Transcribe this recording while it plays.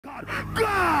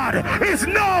God. God is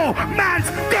no man's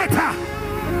debtor.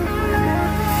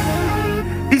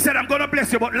 He said, I'm going to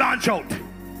bless you, but launch out.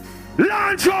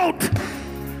 Launch out.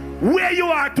 Where you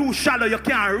are too shallow, you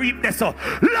can't reap this. So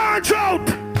launch out.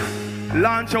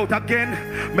 Launch out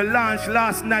again. Me launch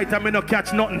last night and me no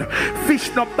catch nothing. Fish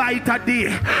no bite a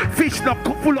day. Fish no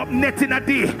full up net in a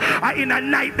day. And in a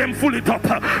night them full it up.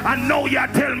 And now you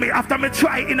tell me after me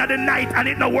try in the night and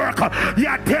it no work.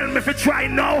 You tell me if you try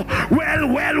now. Well.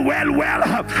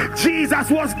 Jesus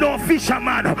was no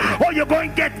fisherman. Or you going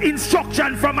to get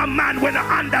instruction from a man when you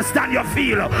understand your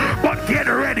feel. But get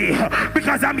ready,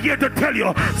 because I'm here to tell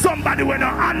you, somebody when you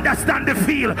understand the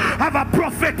feel have a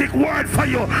prophetic word for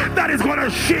you that is going to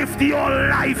shift your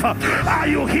life. Are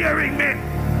you hearing me?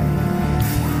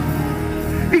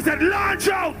 He said, launch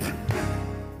out.